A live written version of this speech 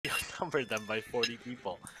outnumbered them by 40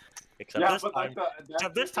 people. Except Yeah, this but time, like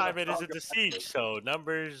except this time it isn't a siege, so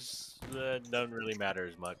numbers don't really matter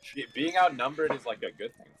as much. being outnumbered is like a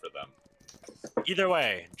good thing for them. Either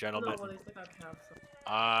way, gentlemen, No, well, they got half,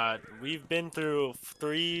 so. we've been through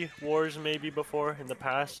 3 wars maybe before in the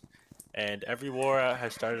past, and every war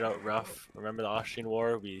has started out rough. Remember the Austrian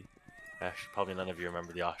War? Actually, probably none of you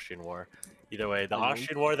remember the Austrian War. Either way, the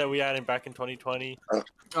Austrian War that we had back in 2020,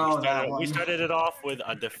 we started it off with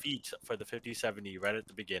a defeat for the 50-70 right at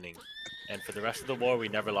the beginning. And for the rest of the war, we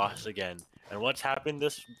never lost again. And what's happened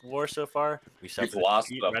this war so far? We suffered a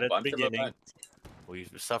defeat right at the beginning. We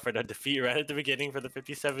suffered a defeat right at the beginning for the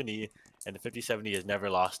 50-70, and the 50-70 has never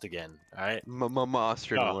lost again. All right?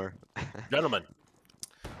 Austrian War. Gentlemen,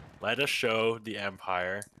 let us show the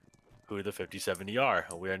Empire who the 50-70 are.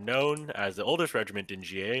 We are known as the oldest regiment in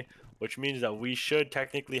GA, which means that we should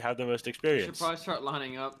technically have the most experience. We should probably start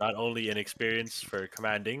lining up. Not only in experience for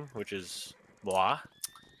commanding, which is moi,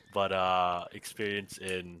 but experience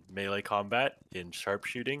in melee combat, in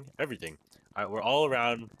sharpshooting, everything. All right, we're all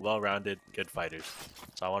around well-rounded, good fighters.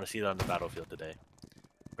 So I want to see that on the battlefield today.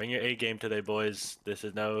 Bring your A game today, boys. This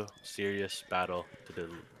is no serious battle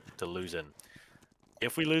to lose in.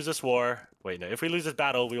 If we lose this war, if we lose this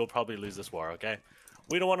battle, we will probably lose this war, okay?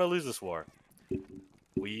 We don't want to lose this war.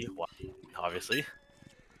 We want, obviously.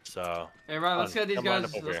 So. Hey, Ryan, let's get these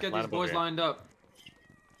guys, let's get these boys lined up.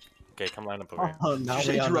 Okay, come line up over here. You just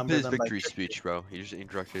interrupted his victory speech, bro. You just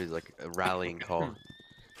interrupted his, like, a rallying call.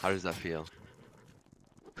 How does that feel?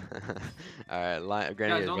 Alright,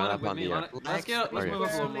 Granny, don't run line up on me. the Let's move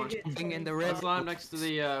up one more. In the Let's line up next to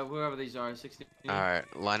the, whoever these are, 16.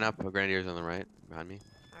 Alright, line up, Grenadiers on the right, behind me.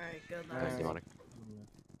 Alright, good Demonic.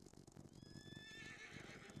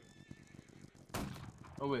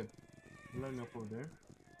 Oh wait, line up over there.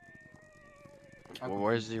 Well,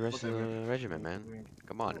 where's the rest of the regiment, man?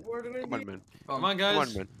 Come on. Come on, man. Come on, guys. Come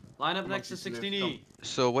on, man. Line up next to 16E.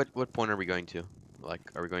 So what point are we going to? Like,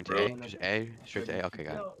 are we going to A? Just A? Straight to A? Okay,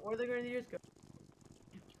 got it. No, where are the Grenadiers go?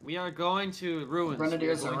 We are going to ruins.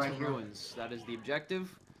 Grenadiers We're are going right to here. ruins. That is the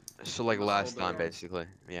objective. So like last time, basically.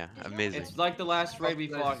 Yeah, amazing. It's like the last raid we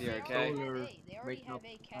fought here, okay? They already have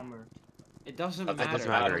a cap. It doesn't It matter.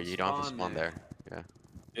 doesn't matter. You don't have to spawn there. Yeah.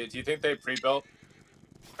 Do you think they pre-built?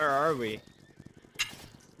 Where are we?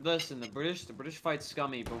 Listen, the British fight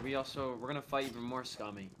scummy, but we're gonna fight even more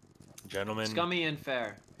scummy. Gentlemen. Scummy and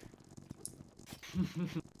fair.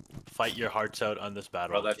 Fight your hearts out on this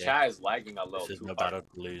battle. Bro, the chat is lagging a little. This is no battle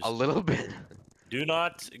to lose. A little bit. Do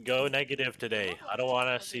not go negative today. I don't want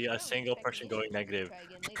to see a single person going negative.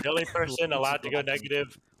 The only person allowed to go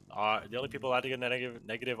negative, the only people allowed to go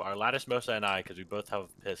negative are Lattice, Mosa, and I, because we both have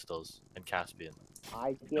pistols and Caspian.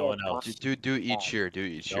 No one else. Do each year. Do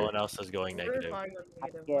each year. No one else is going negative. I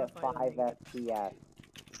get 5 FPS.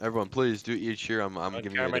 Everyone, please do each year. I'm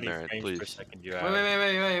giving you the merit, please.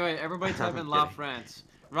 Wait. Everybody type in La France.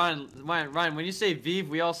 Ryan, when you say Vive,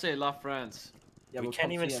 we all say La France. Yeah, we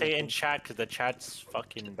can't even say it in chat because the chat's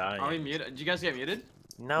fucking dying. Are we muted? Did you guys get muted?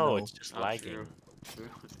 No, it's just lagging. True.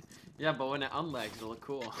 Yeah, but when it unlags, it'll look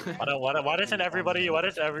cool. Why doesn't everybody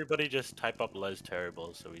just type up Les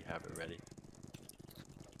Terrible so we have it ready?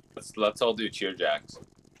 Let's all do cheer jacks.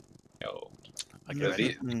 Yo.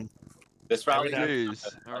 Okay, this rally is.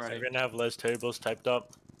 Alright. We're gonna have Les Terribles typed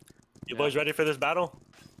up. You boys ready for this battle?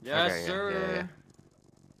 Yes, okay, sir. Yeah.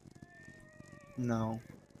 No.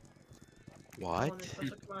 What?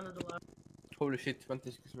 Holy shit,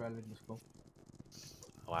 26 rally, let's go.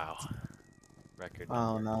 Wow. Record.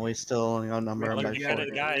 Oh no, we still only outnumber them by 4.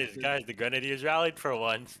 Guys, the Grenadiers rallied for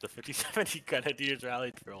once. The 50-70 Grenadiers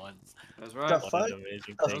rallied for once. That's right. The fuck?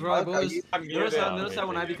 That's right, boys. Notice that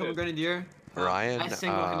when I become a Grenadier, Ryan, I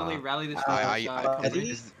single-handedly rally this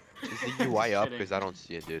is the UI up? Because I don't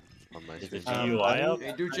see it, dude. On my screen. Is the UI up?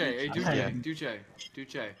 Hey, Duce.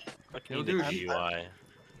 Fucking the UI.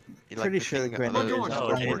 Pretty sure the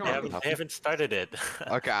Grenadiers. They haven't started it.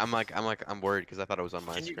 Okay, I'm worried because I thought it was on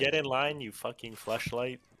my screen. Can you get in line, you fucking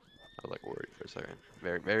fleshlight? I was like worried for a second.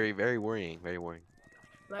 Very worrying. Very worrying.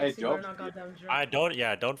 Hey, Joe.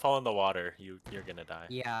 Don't fall in the water. You're gonna die.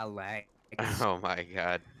 Yeah, lag. Oh my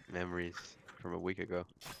god, memories from a week ago.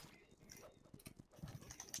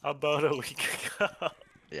 About a week ago.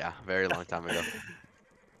 Yeah, very long time ago.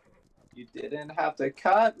 You didn't have to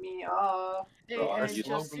cut me off. There's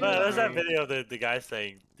that video of the guy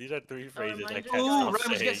saying, these are 3 phrases I can't stop saying.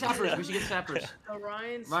 We should get sappers. We should get sappers.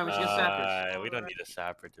 Ryan, we should get sappers. We don't need a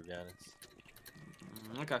sapper, to be honest.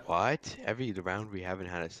 Okay. What? Every round we haven't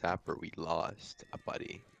had a sapper, we lost a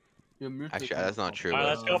buddy. Actually, that's not true. Alright,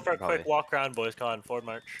 let's go for a quick walk around, boys. Come on, forward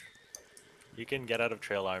march. You can get out of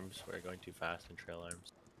trail arms. We're going too fast in trail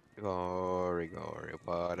arms. Gory, gory,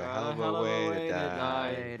 what a hell of a way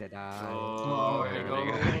to die. Glory,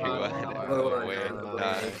 glory, What a hell of a way to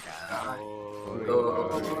die.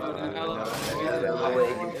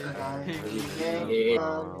 He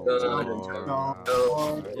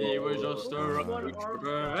was just a road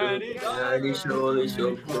trooper and he died. And he surely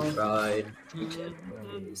showed good pride.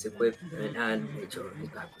 His equipment and made sure his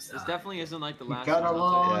back was This high. definitely isn't like the last Got one.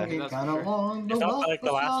 along, He he got along. It's not like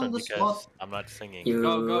the last one because I'm not singing.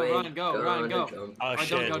 Go, ain't Ryan, go, Ryan, go. gonna jump. Oh Ryan,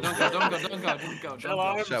 shit. don't go. Shut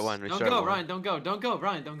up. Shot one, we Don't shot go, one. Ryan, don't go,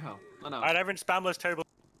 Ryan, don't go. Oh, no. Alright, everyone, spamless terrible.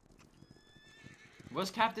 What's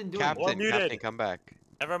Captain doing? Captain, muted. Captain, come back.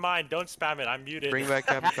 Never mind, don't spam it. I'm muted. Bring back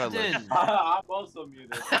Captain Cutlass. Captain! I'm also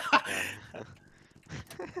muted.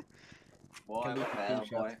 Boy,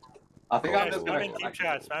 boy. I think I'm just Spam gonna in team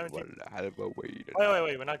chat. Spam in What team. a hell of a way to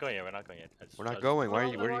Wait. We're not going yet. We're not going yet. We're not going. Why are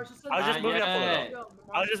you? Where are you? I was just moving up a Not little.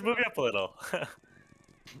 I was just moving up a little.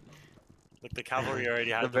 Look, the cavalry already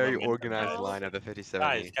has A very momentum, organized guys. line of the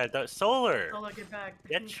 57. Solar! Solar, get back.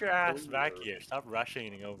 Get your ass back here. Stop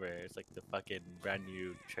rushing over. It's like the fucking brand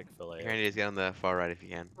new Chick-fil-A. Granny, just get on the far right if you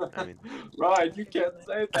can. I mean, Right, you can't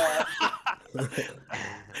say that.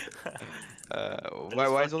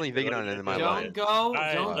 why is only Vegan on it in my line? Don't go,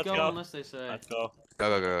 Alright, don't let's go go. unless they say. Let's go.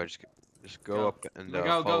 Go. Just go up and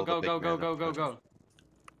follow the big man. Go.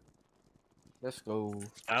 Let's go.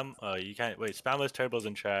 You can't wait. Spamless turbos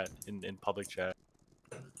in chat, in public chat.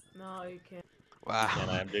 No, you can't. Wow.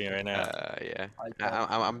 And I'm doing it right now. Yeah.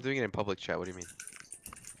 I'm doing it in public chat. What do you mean?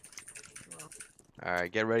 All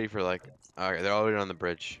right, get ready for like. All right, they're already on the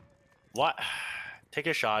bridge. What? Take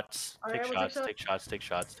your shots. Alright, Take everyone shots.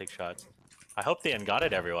 Take shots. I hope they got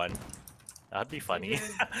it, everyone. That'd be funny.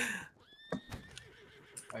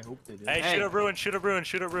 I hope they did. Hey, Hey. shoot a ruin.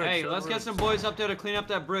 Hey, let's get some boys up there to clean up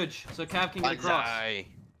that bridge so Cap can get across.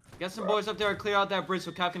 Get some boys up there to clear out that bridge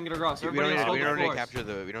so Cap can get across. We Everybody else don't hold the need to force. capture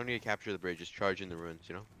the. We don't need to capture the bridge. Just charge in the ruins.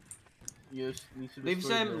 You know. Leave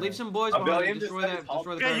some boys A behind billion and destroy just the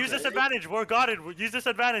Okay, bridge. use this advantage. We're got it. Use this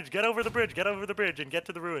advantage. Get over the bridge, and get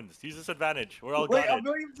to the ruins. Use this advantage. We're all got it.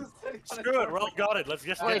 Screw it. We're all got it. Let's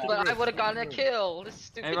just Wait, get to the but I ruins. would have gotten a kill. This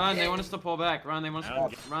stupid Hey, Ron, they game. want us to pull back. Ron, they want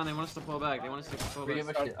us to pull back. They want us to pull Give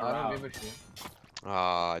back. a shit. I don't give a shit.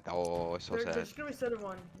 Oh, it's so They're sad. just gonna be set of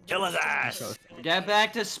one. Kill his ass. Get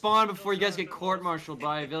back to spawn before you guys get court-martialed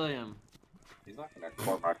by William. He's not gonna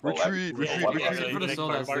court-martial Retreat. For the soul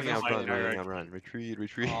that's Bring out Retreat. run. Retreat.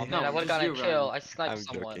 Oh, man, No, I would have just gotten you, a kill. Ryan. I sniped I'm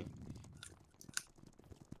someone. joking.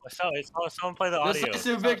 Someone play the audio.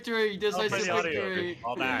 Decisive victory! Someone play Decisive the audio. victory!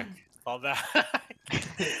 Fall back. Fall back.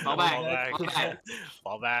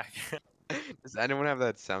 Fall back. Does anyone have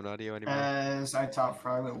that sound audio anymore? As I top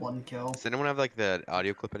fry with 1 kill. Does anyone have like the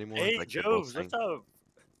audio clip anymore? Hey, like, the whole Joves, thing? what's up?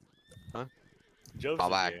 Huh? Joves Fall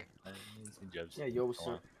is back. here. Joves. Yeah, yo, Come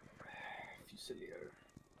sir. on.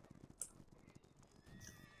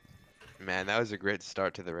 Man, that was a great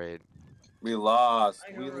start to the raid. We lost.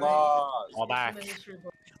 I know, We right? lost. Fall back. In the history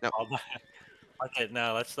book. Fall back. Okay,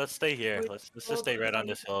 now let's stay here. Let's just stay right on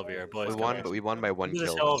this hill over here, boys. We come won, here. but we won by 1 This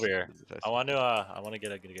kill. hill over here. That's- I want to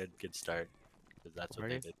get a good start, because that's what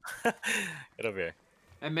they Okay. did. Get over here.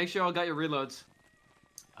 And make sure y'all got your reloads.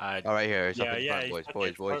 All right, here. It's up in Yeah, front,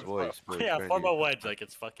 okay, boys. Yeah, Friendly. form a wedge like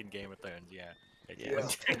it's fucking Game of Thrones. Yeah. Yeah.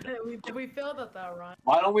 we failed at that, Ryan.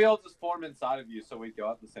 Why don't we all just form inside of you so we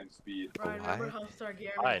go at the same speed? Ryan, why? remember how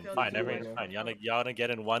Stargarian Fine, failed fine, to do everything's it? fine. Y'all wanna get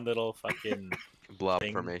in one little fucking Blob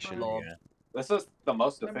thing? formation. Blob. Yeah. This is the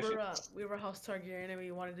most efficient. Remember, we were House Targaryen and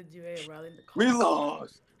we wanted to do a rally in the We car.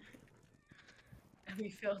 lost. And we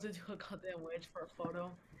failed to do a goddamn wedge for a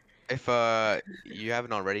photo. If you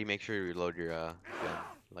haven't already, make sure you reload your gun,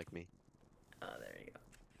 like me. Oh, there you go.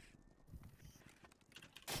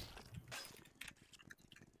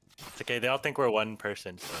 It's okay. They all think we're one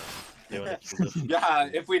person, so they won't accuse us. Yeah,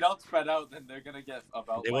 if we don't spread out, then they're gonna get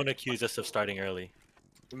about. They won't accuse us of starting early.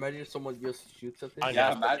 Imagine if someone just shoots at Oh, this.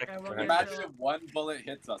 Yeah, yeah. imagine if one bullet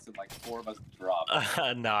hits us and like 4 of us drop.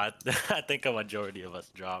 No, I think a majority of us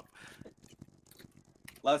drop.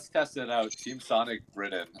 Let's test it out. Team Sonic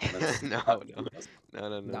Britain. No,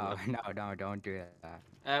 don't do that.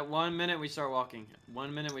 At 1 minute, we start walking.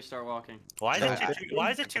 1 minute, we start walking. Why is it Yeah.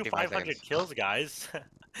 why is it 55 500 seconds. kills, guys?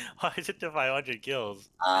 Why is it to 500 kills?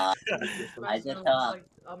 I Maximum just was, like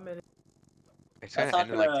a minute. It's gonna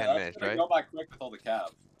end in like 10 minutes, right? Go by quick with all the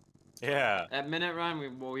cabs. Yeah. At minute run,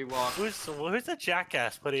 we walk. Who's the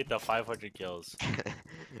jackass putting it to 500 kills?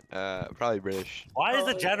 Probably British. Why is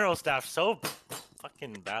the general staff so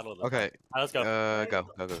fucking battle? Okay. Let's go. Go.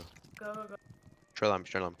 Go.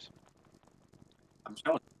 Trillums. I'm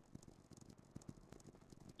showing.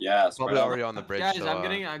 Yeah, Probably already on the bridge. Guys, so, I'm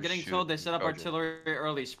getting told they set up charge it. artillery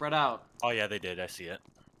early. Spread out. Oh yeah, they did. I see it.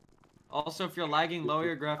 Also, if you're lagging, lower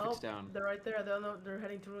your graphics down. They're right there. They're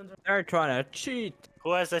heading to ruins. They're trying to cheat.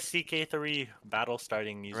 Who has the CK3 battle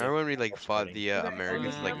starting music? Remember when we like fought the Okay,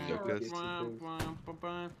 Americans like nuked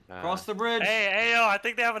us? Cross the bridge. Hey, yo! I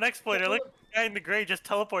think they have an exploiter. Look, the guy in the gray just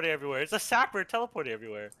teleporting everywhere. It's a sapper teleporting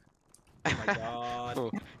everywhere. Oh my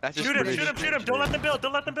god. That's just Shoot him! British Shoot him! Shoot him! Don't let them build!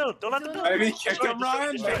 Don't let them build! Don't let them build! Maybe kick him,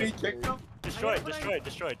 Ryan. Destroy it, Maybe kick him. Destroy it! Destroy it!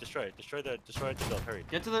 Destroy it! Destroy it! Destroy the build! Hurry!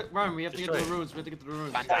 Get to the run. We have to get to the ruins. We have to get to the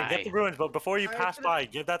ruins. Yeah, get the ruins, but before you pass by,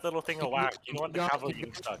 give that little thing a whack. You don't want the cavalry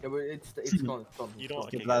getting stuck. Yeah, but it's gone. It's gone. You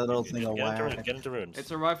don't Give okay, that good, little good, thing good. a Get into whack. ruins. Get into ruins.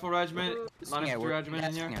 It's a rifle regiment. Not Yeah, a we're regiment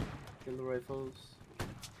in here. Kill the rifles.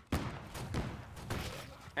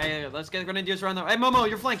 Hey, let's get grenadiers around there. Hey, Momo,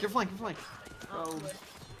 you're flank. You're flank. You're flank. Oh.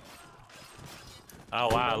 Oh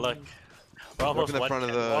wow! Look, we're almost in the front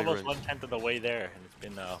of the almost ruins. 1/10 of the way there, and it's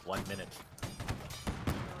been 1 minute.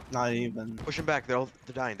 Not even. Push them back. They're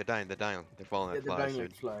dying. They're falling like flies,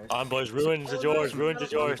 dude. On boys, ruins is yours. Ruins is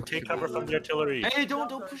yours. Take cover from the artillery. Hey, don't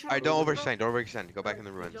push out. Alright, don't overextend. Go back in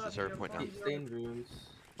the ruins. That's our point now. Stay in ruins.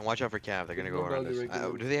 And watch out for Cav. They're gonna go around us.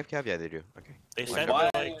 Do they have Cav? Yeah, they do. Okay. They Watch sent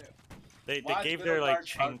out. their, like they gave their like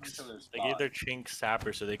chinks. They gave their chinks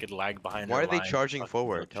sapper so they could lag behind. Why their are they line. charging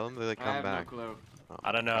forward? Tell them to like, I come have no back. clue.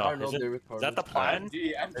 I don't know. I don't know, Is they're that the retarded. plan?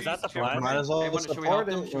 Is that the plan? Might as well Hey, should we support help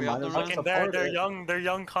them? it. Should we We help might them as well run? Fucking they're support it. they're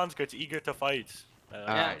young conscripts eager to fight.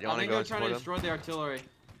 Alright, you I wanna think go they're and trying to support them? destroy the artillery.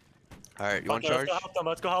 Alright, you want to Let's charge? go help them.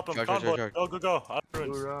 Let's go help them. Charge, Come on, charge, boys. charge. Go. Up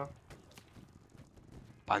ruins. Hoorah.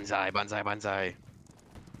 Banzai.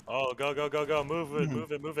 Oh, go.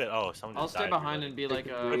 Move it. Oh, someone I'll just stay died. behind and be like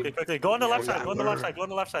Quickly. Go on the left Yeah, side. Go on the left side. Go on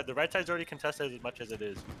the left side. The right side's already contested as much as it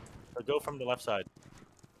is. So go from the left side.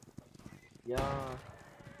 Yeah.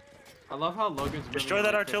 I love how Logan's Destroy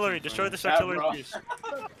moving that like 15 artillery. Destroy frames. this artillery bro. piece.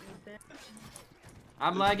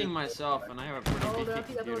 I'm lagging myself, and I have a pretty Oh, beefy that's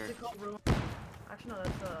what's computer. it called? Ruin. Actually, no,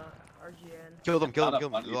 that's RGN. Kill them. Not a They're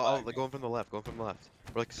funny all fight. they're going from the left. We're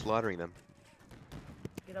like slaughtering them.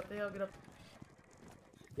 Get up the hill. Get up.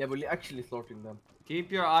 Yeah, but we're actually slaughtering them.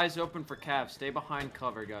 Keep your eyes open for Cav. Stay behind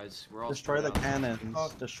cover, guys. We're all Destroy the spread out.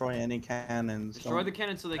 cannons. Destroy any cannons. Destroy Don't- the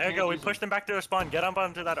cannons so they There you can't go. We use push them. them back to their spawn. Get up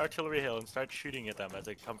onto that artillery hill and start shooting at them as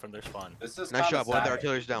they come from their spawn. This is Nice kinda job. One of the sad.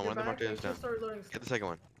 artillery's down. Get One of the back, artillery's down. just start reloading. Get the second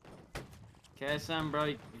one. KSM, bro,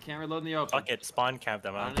 you can't reload in the open. Fuck it. Spawn camp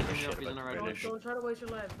them. I don't give a I don't shit even know if he's about in the the right British. Don't try to waste your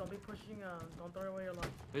lives. Don't be pushing. Don't throw away your life.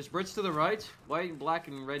 There's Brits to the right. White, black,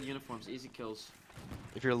 and red uniforms. Easy kills.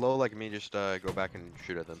 If you're low like me, just go back and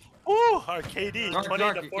shoot at them. Ooh, our KD. Dark, 20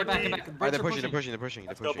 to get 14. back. The Alright, Brits they're are pushing.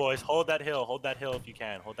 Let's go, boys. Hold that hill. Hold that hill if you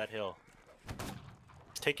can. Hold that hill.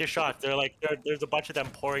 Take your shots. They're like, there's a bunch of them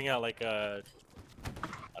pouring out like I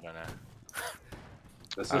don't know.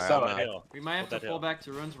 This is Alright, so I'm Hold that hill. We might have Hold to that fall hill. back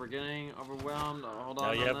to ruins. We're getting overwhelmed. Hold on.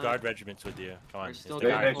 No, you on have that. guard regiments with you. Come on. We're it's still the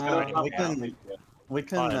guard. getting we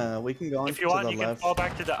can go If into you want, the you can left. fall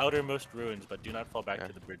back to the outermost ruins, but do not fall back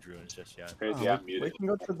to the bridge ruins just yet. crazy. Oh, I'm we muted. can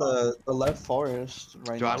go to the left forest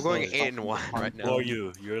right Dude, now. I'm going so 8-1 right now. For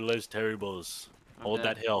you, you're Les Terribles. I'm Hold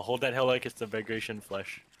dead. that hill. Hold that hill like it's the Vegration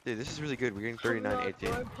flesh. Dude, this is really good. We're getting 39-18.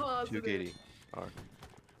 280.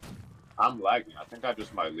 I'm lagging. I think I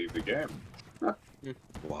just might leave the game.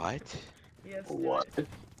 What? Yes. What?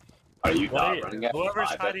 Are you not Wait, running at whoever's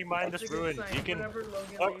 5 hiding behind this That's a good ruins, sign. you can. Whatever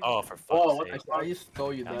Logan Oh, leaves. oh, for Whoa, fuck's what sake! the I just saw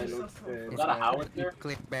you die. Is Look, Is that a howitzer?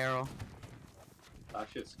 Click barrel. That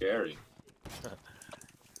shit's scary.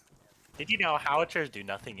 Did you know howitzers do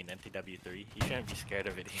nothing in NTW3? You shouldn't be scared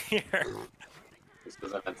of it here. This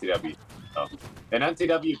is an NTW. Oh. In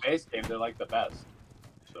NTW base game, they're like the best.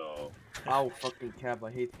 So. Ow, fucking cab.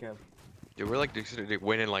 I hate cab. Dude, we're like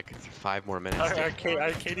winning like 5 more minutes.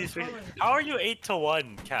 Arcadie's how are you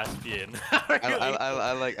 8-1, Caspian? How are you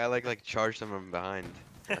I like charge them from behind.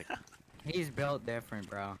 Like, He's built different,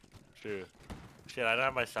 bro. True. Shit, I don't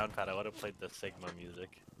have my sound pad. I would have played the Sigma music.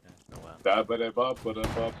 Yeah, oh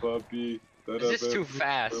well. This is too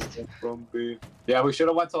fast. Yeah, we should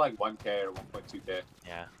have went to like 1K or 1.2K.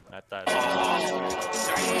 Yeah, not that.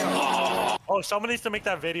 Oh, someone needs to make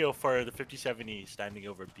that video for the 57E standing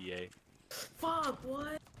over BA. Fuck,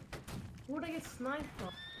 what? Where'd I get sniped from?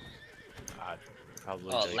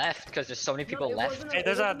 Probably. Oh, like- left, because there's so many people it left. wasn't Hey,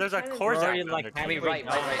 there's a Corsac Already, down like, there, I mean, too. right,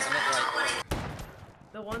 I meant right.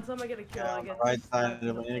 The one time I get a kill, Yeah, I on the get right side.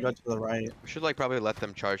 sniped. We need to go to the right. we should like probably let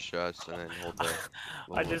them charge to us and then hold the.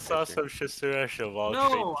 I just saw some Shasura Cheval.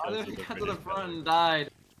 No, I literally got to the front and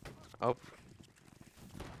died. Oh,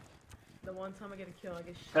 The one time I get a kill, I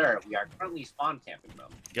get shot. Sir, we are currently spawn camping them.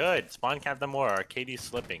 Good. Spawn camp them more. Arcadie's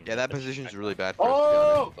slipping. yeah, that position's really bad for us to be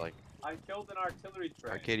honest. Like, I killed an artillery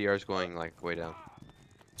train. our KDR's going like way down.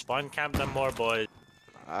 Spawn camp them more, boys.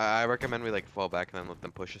 I recommend we like fall back and then let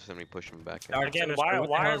them push us and we push them back. Again, why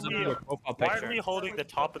are we holding the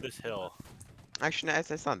top of this hill? Actually, no,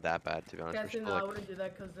 it's not that bad to be honest. Yeah, We're actually, still, no, I like, wouldn't do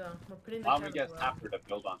that because we're putting the Why don't we camp get Tapper to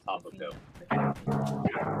build on top of hill?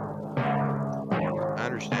 I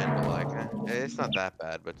understand, but like, it's not that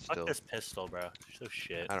bad, but Fuck still. this pistol, bro. It's so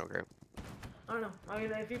shit. I don't care. I don't know. I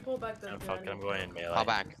mean, if you pull back the. I'm going in melee. Fall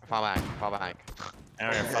back, fall back, fall back.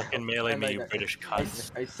 Aaron, fucking melee me, you British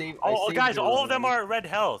cunts. I saved. Oh, guys, all of them are at red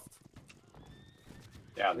health.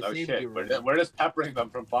 Yeah, no shit. We're just peppering them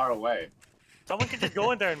from far away. Someone can just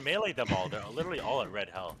go in there and melee them all. They're literally all at red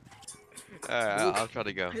health. Alright, I'll try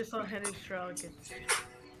to go. I just saw Henry's trail.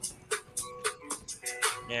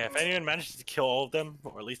 Yeah, if anyone manages to kill all of them,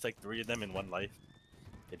 or at least like 3 of them in one life,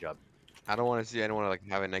 good job. I don't want to see anyone like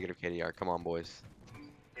have a negative KDR. Come on, boys.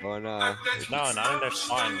 Oh no. No, not in their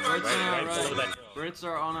spawn. Brits Right, are right on our below right. that. Brits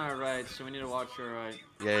are on our right, so we need to watch our right.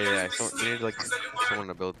 Yeah. So we need like someone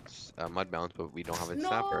to build mud mounts, but we don't have a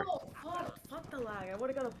sapper. No! Fuck the lag. I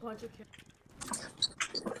would've got a bunch of kills.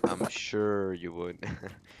 I'm sure you would.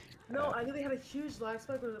 No, I really had a huge lag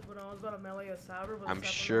spike when I was about to melee a saber. But I'm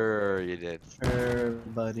sure you did. Sure,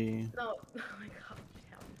 buddy. No, oh my god.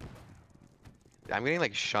 I'm getting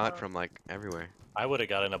like shot from like everywhere. I would have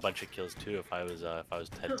gotten a bunch of kills too if I was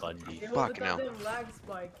Ted Bundy. It was Fuck a no. goddamn lag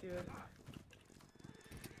spike, dude.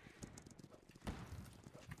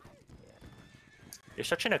 You're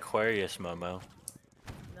such an Aquarius, Momo.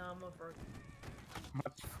 No, I'm a virgin.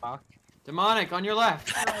 What the fuck? Demonic on your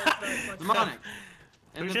left. No, it's not Demonic.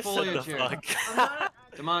 In Who the just said foliage the here. fuck? I'm not.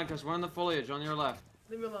 Demonic, because we're in the foliage on your left.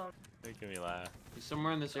 Leave me alone. Making me laugh. He's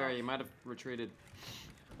somewhere in this area. You might have retreated.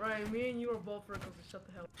 Ryan, me and you are both virgins, so shut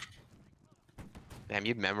the hell up. Damn,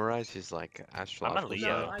 you memorized his like astrological Leo.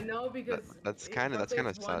 No, stuff. I know because That's his kinda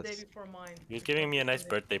birthday's one day sus. before mine. He was giving me a nice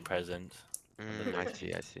birthday present. I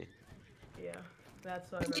see. Yeah,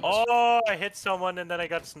 that's what I remember. Oh, I hit someone and then I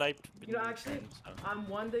got sniped. You know, actually, in turn, so. I'm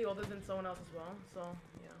 1 day older than someone else as well, so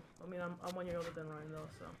yeah. I mean, I'm 1 year older than Ryan though,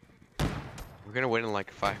 so. We're gonna win in like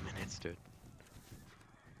 5 minutes, dude.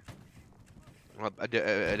 Well,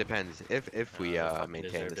 it depends. If we fucking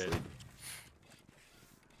maintain deserved this it. lead.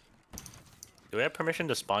 Do we have permission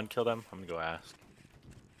to spawn kill them? I'm gonna go ask.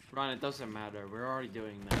 Ryan, it doesn't matter. We're already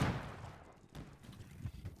doing that.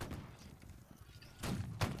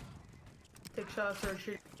 Take shots or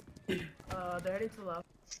shoot. They're heading to the left.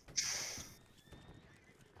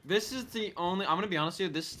 This is the only. I'm gonna be honest with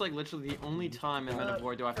you. This is like literally the only time in Men of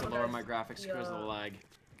War do I have to lower my graphics because of the lag.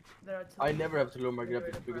 I never have to lower my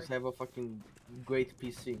graphics because I have a fucking great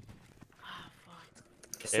PC.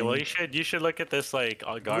 Hey, well, you should look at this like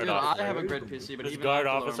guard Yeah, officer. I have a great PC, but This even guard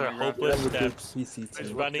I have to officer, lower my hopeless graphics. steps. PC He's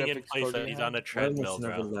too. running in graphics place card and do he's you on a have? treadmill,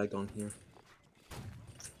 never bro. lagged on here.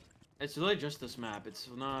 It's really just this map. It's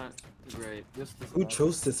not great. Who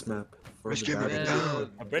chose this map? For Let's the give it battle? a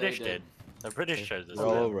The British did. The British chose this. We're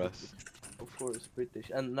all over us. Of course,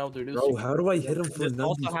 British. And now they're losing. Bro, how do I hit him for This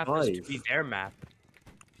also happens to 95? be their map.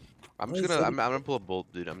 I'm Why just is gonna. it- I'm gonna pull a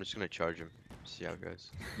bolt, dude. I'm just gonna charge him. See how it goes.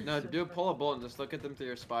 No, do pull a bolt and just look at them through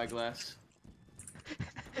your spyglass.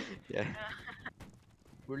 Yeah.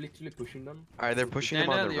 We're literally pushing them. Alright, they're pushing him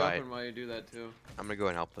Stand out on in the the right. open while you do that too. I'm gonna go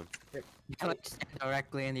and help them. You can like stand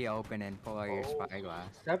directly in the open and pull out your spyglass.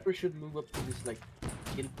 Sapper should move up to this like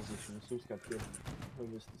kill position. So he's got kill.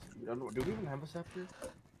 I don't know. Do we even have a sapper?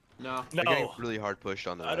 No. They're getting No, really hard pushed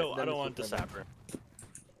on the I right. don't want the sapper.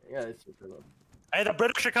 Yeah, it's super low. Hey, the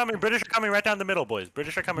British are coming. British are coming right down the middle, boys.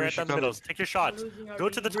 British are coming right British are down the middle. Take your shots. Go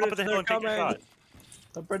to the top of the hill and take your shot.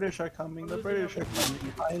 The British are coming. The British are coming.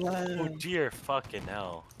 Thailand. Oh dear fucking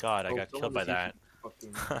hell. God, I got killed by that.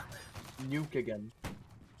 Fucking nuke again.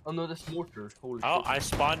 Oh no, that's mortar. Holy Oh, shit. I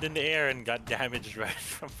spawned in the air and got damaged right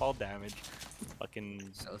from fall damage. Fucking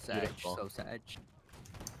So sad. beautiful. So sad.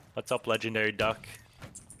 What's up, legendary duck?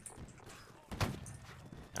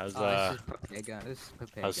 How's This is Papega. This is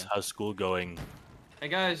Papega. how's school going? Hey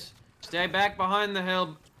guys, stay back behind the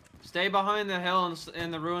hill. Stay behind the hill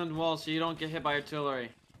and the ruined wall so you don't get hit by artillery.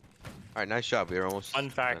 Alright, nice job. We are almost. Fun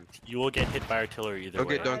fact: you will get hit by artillery either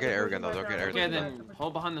way. Don't get arrogant though. Don't get Okay, arrogant. then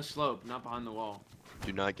hold behind the slope, not behind the wall.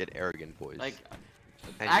 Do not get arrogant, boys. Like,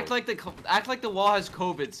 Anyway. act like the wall has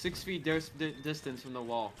COVID. 6 feet distance from the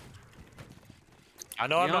wall. I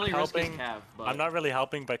know The I'm not only risk is helping. Cav, but I'm not really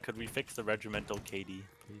helping, but could we fix the regimental KD,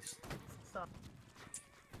 please? Stop.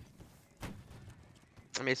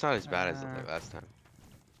 I mean, it's not as bad as like last time.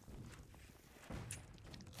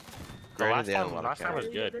 The Granted, last they had a time, lot of last time was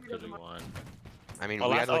carry. good because we won. I mean, Oh,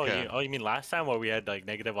 we last, had like you mean last time where we had like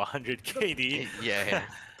negative 100 KD? yeah.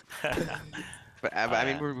 But I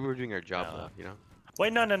mean, we're doing our job No. though, you know.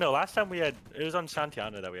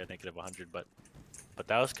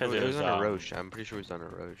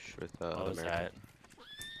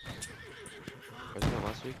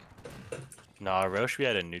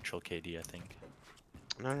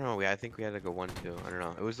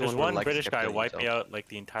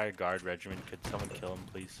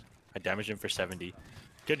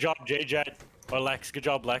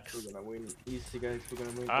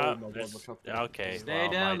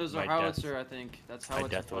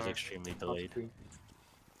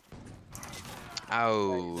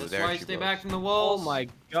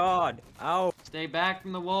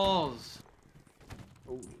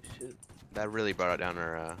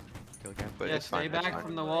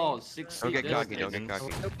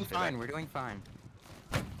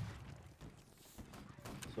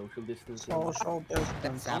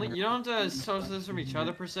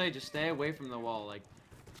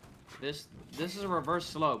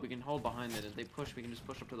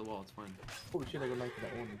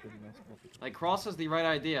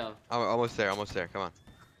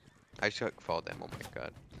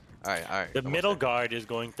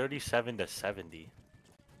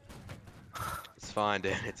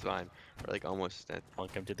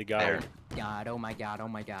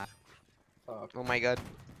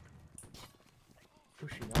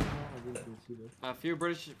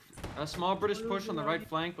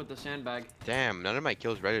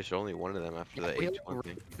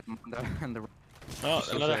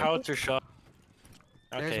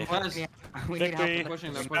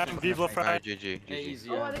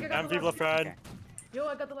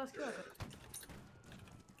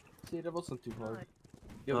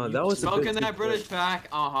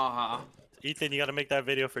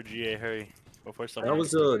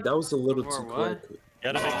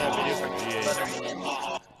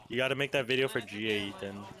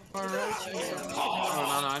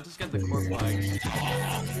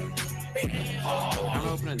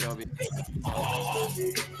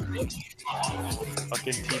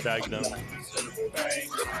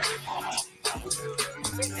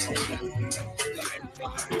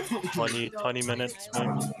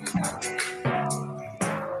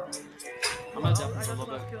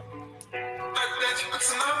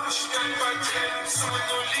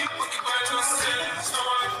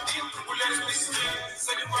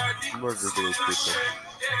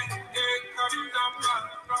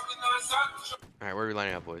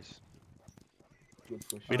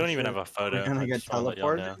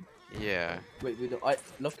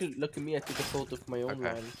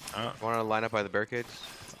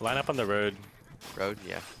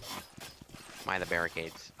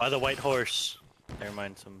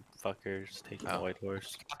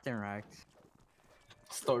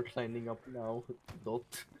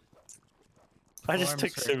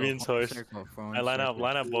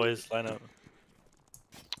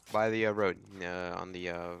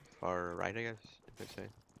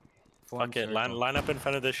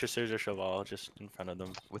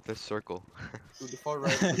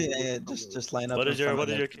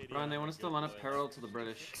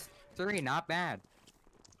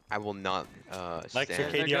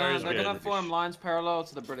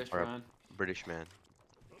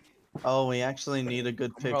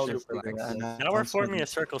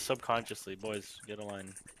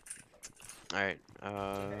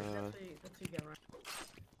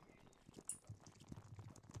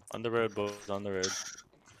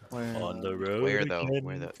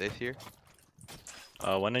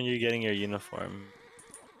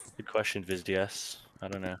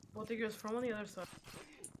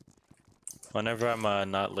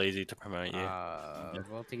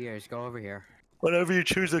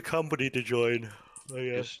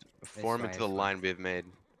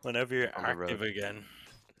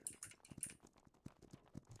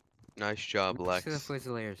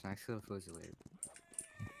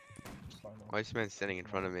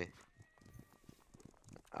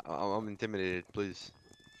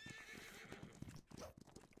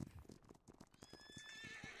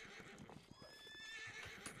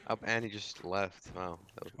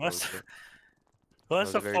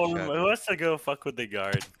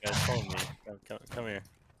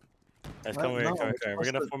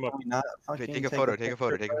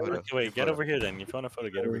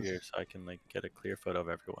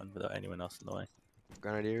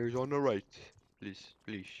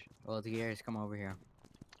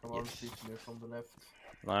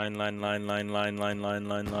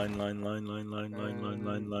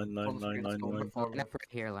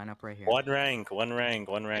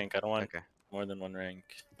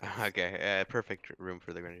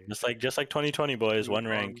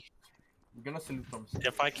 We're gonna salute them.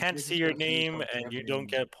 If I can't This see is your gonna salute name from and you champion don't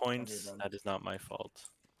get and points, then that is not my fault.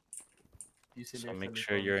 you say So there's make salute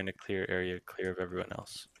sure from- you're in a clear area, clear of everyone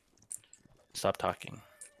else. Stop talking.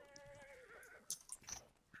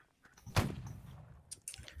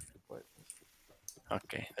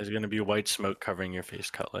 Okay, there's gonna be white smoke covering your face,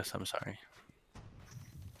 Cutlass. I'm sorry.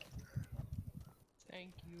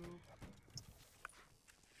 Thank you.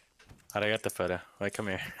 How'd I get the photo? Wait, come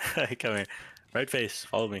here. Come here. Right face,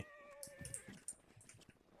 follow me.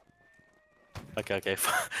 Okay, okay.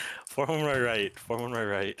 Form on my right. Form on my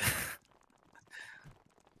right.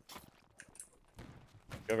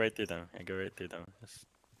 Go right through them. Yeah, go right through them. Just...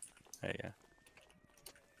 There you go.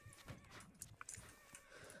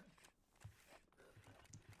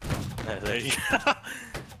 There you go.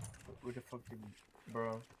 With the fucking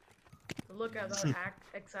bro. Look at that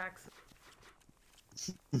x-axis.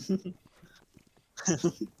 They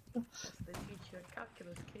teach you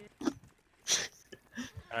calculus, kid.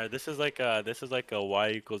 Alright, this is like a y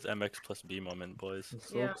equals mx plus b moment, boys.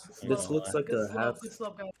 Yeah. This looks like Good a slope, half. good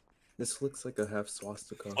slope, guys. This looks like a half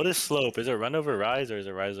swastika. What is slope? Is it run over rise or is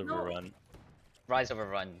it rise over No. run? Rise over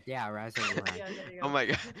run. Yeah, rise over run. Yeah, there you Oh go. my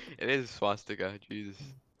god, it is swastika. Jesus.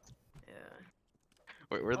 Yeah.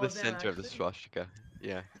 We're Oh, the damn, center of the actually? swastika.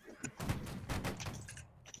 Yeah.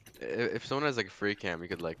 If someone has like a free cam, you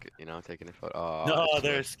could like, you know, take in a photo. Oh, No, it's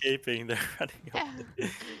they're good. escaping. They're running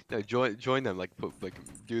away. No, join them. Like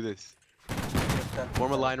do this.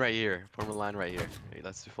 Form a line right here. Form a line right here. Hey,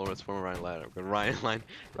 let's form a line. We're gonna line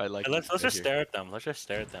right like. Let's right just here. stare at them. Let's just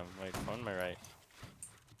stare at them. Wait, on my right.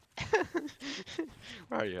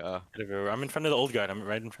 Where are you? I'm in front of the old guard. I'm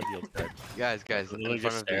right in front of the old guard. Guys, Literally in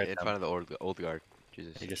just front stare at in them. front of the old guard.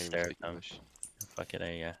 Jesus, You I just can't stare even at speak them. English. Fucking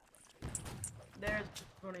A, yeah. There's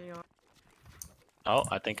one of y'all. Oh,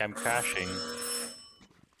 I think I'm crashing. Yo,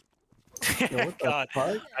 what the God,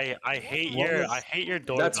 fuck? I hate What your was-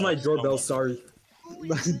 doorbell. That's my so doorbell. much. Sorry.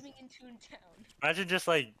 Always living in Toontown. Imagine just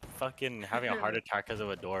like fucking having a heart attack because of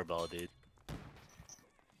a doorbell, dude.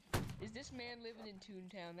 Is this man living in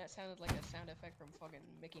Toontown? That sounded like a sound effect from fucking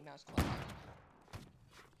Mickey Mouse Club.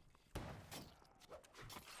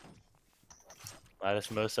 Lattice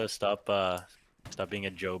Mosa, stop being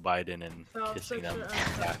a Joe Biden and Stop kissing them.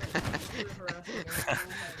 sexual harassment.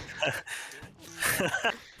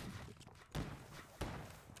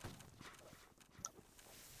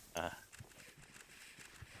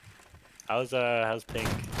 How's Pink?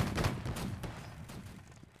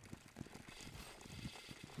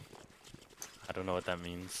 I don't know what that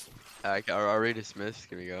means. Are we dismissed?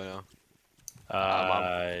 Can we go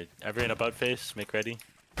now? Everyone about face, make ready.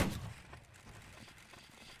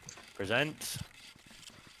 Present.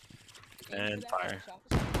 And fire.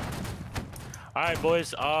 Alright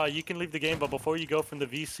boys, you can leave the game, but before you go from the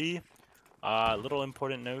VC, little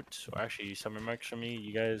important note, or actually some remarks from me.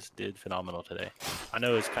 You guys did phenomenal today. I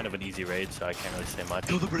know it's kind of an easy raid, so I can't really say much.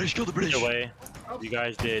 Kill the British! Kill the British! Either way, you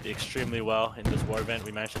guys did extremely well in this war event.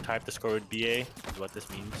 We managed to tie up the score with BA, is what this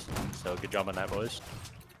means. So good job on that, boys.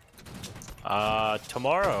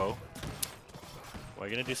 Tomorrow, we're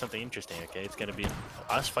gonna do something interesting, okay? It's gonna be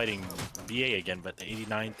us fighting BA again, but the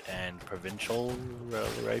 89th and Provincial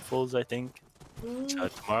Rifles, I think. So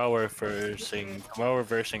tomorrow we're versing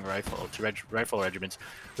rifle regiments.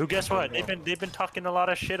 Who, guess what? They've been talking a lot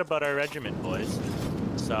of shit about our regiment, boys.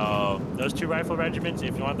 So those two rifle regiments,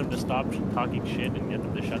 if you want them to stop talking shit and get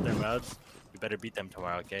them to shut their mouths, we better beat them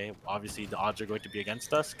tomorrow, okay? Obviously the odds are going to be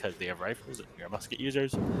against us because they have rifles and we are musket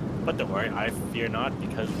users. But don't worry, I fear not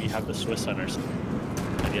because we have the Swiss on our side.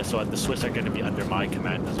 And guess what? The Swiss are going to be under my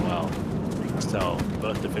command as well. So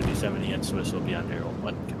both the 5070 and Swiss will be under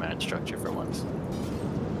one command structure for once.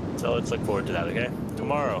 So let's look forward to that, okay?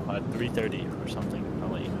 Tomorrow at 3:30 or something. I'll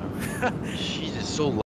let you know. Jesus, so